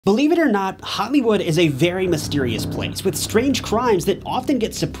Believe it or not, Hollywood is a very mysterious place with strange crimes that often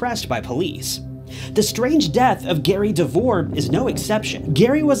get suppressed by police. The strange death of Gary DeVore is no exception.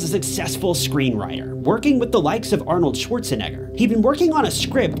 Gary was a successful screenwriter, working with the likes of Arnold Schwarzenegger. He'd been working on a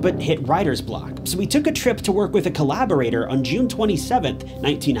script but hit writer's block, so he took a trip to work with a collaborator on June 27,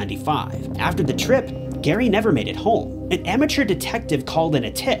 1995. After the trip, Gary never made it home. An amateur detective called in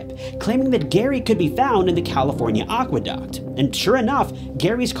a tip, claiming that Gary could be found in the California aqueduct. And sure enough,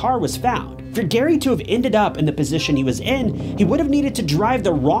 Gary's car was found. For Gary to have ended up in the position he was in, he would have needed to drive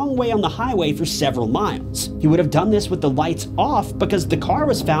the wrong way on the highway for several miles. He would have done this with the lights off because the car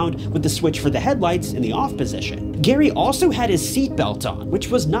was found with the switch for the headlights in the off position. Gary also had his seatbelt on, which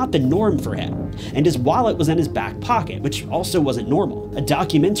was not the norm for him, and his wallet was in his back pocket, which also wasn't normal. A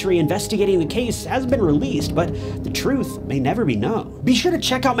documentary investigating the case has been released, but the truth may never be known. Be sure to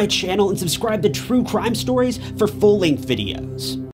check out my channel and subscribe to True Crime Stories for full-length videos.